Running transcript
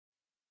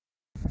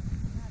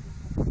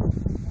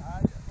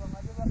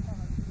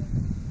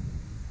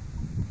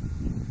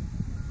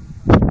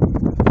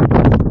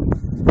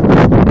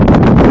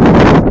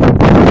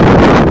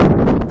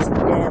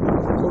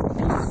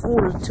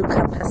to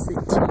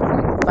capacity,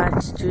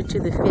 but due to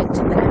the fact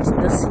that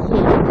this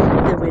year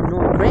there were no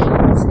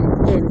rains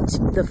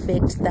and the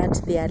fact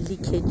that there are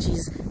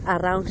leakages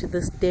around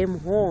this dam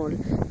hole,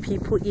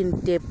 people in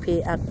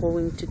Ntepe are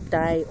going to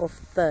die of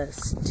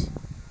thirst.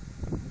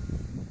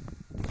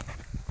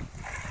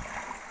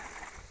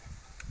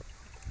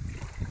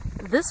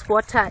 This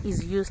water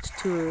is used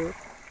to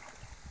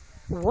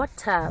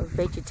water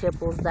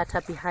vegetables that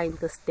are behind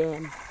this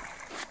dam.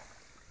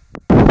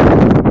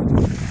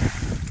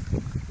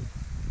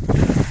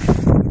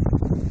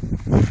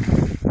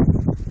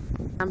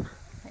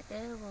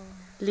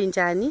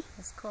 Linjani?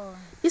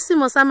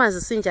 Isimo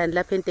samanzi sinjani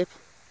lapha eNtepe?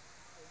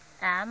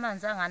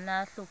 Amanzi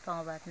anganahlupha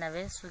ngoba thina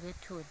besuke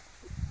ethuli.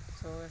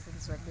 So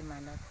sizolima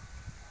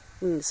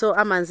lapha. So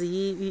amanzi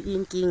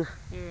inkinga.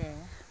 Yeah.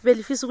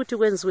 Belifisa ukuthi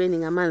kwenziweni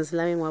ngamanzi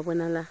lawe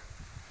ngiwabona la.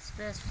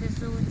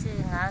 Sifisa ukuthi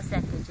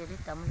ngasiyagejela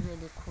idamu libe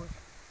likhulu.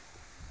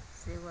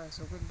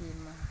 Sikwazi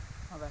ukulima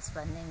ngoba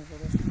sibanengi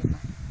vele silima.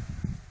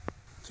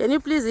 Can you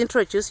please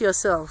introduce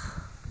yourself?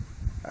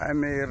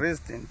 I'm a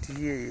resident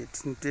here at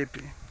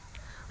Ntepe.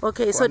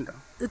 Okay, Gwanda.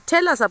 So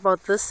tell us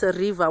about this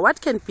river.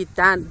 What can be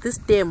done, this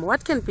dam,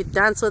 what can be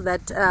done so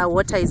that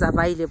water is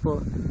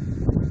available?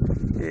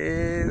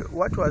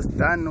 What was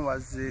done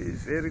was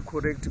very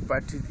correct,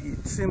 but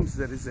it seems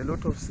there is a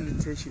lot of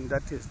siltation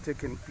that has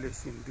taken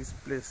place in this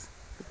place.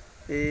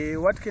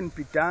 What can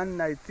be done,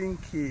 I think,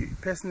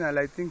 personally,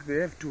 I think they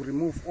have to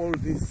remove all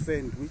this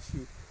sand which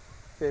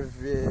have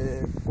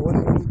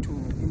gone into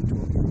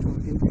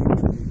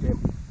the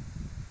dam.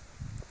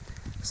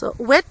 So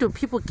where do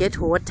people get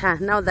water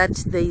now that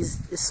there is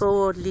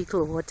so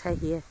little water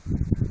here?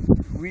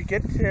 We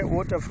get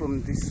water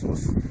from this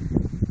source.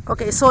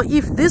 Okay, so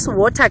if this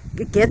water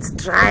gets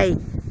dry,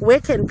 where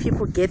can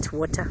people get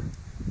water?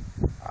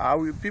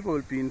 People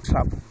will be in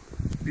trouble,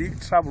 big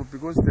trouble,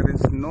 because there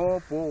is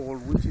no borehole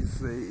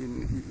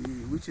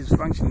which is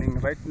functioning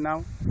right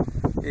now.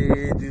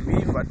 The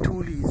river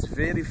Tuli is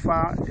very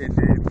far,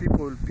 and people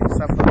will be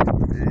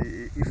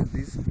suffering if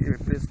this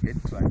place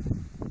gets dry.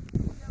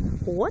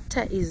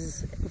 Water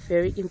is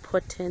very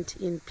important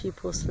in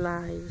people's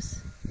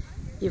lives.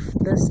 If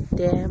this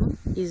dam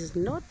is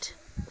not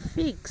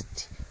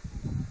fixed,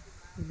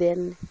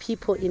 then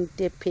people in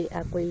Ntepe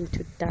are going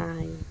to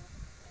die.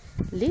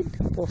 Lead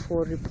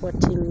for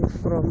reporting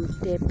from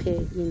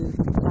Ntepe in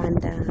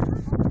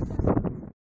Gwanda.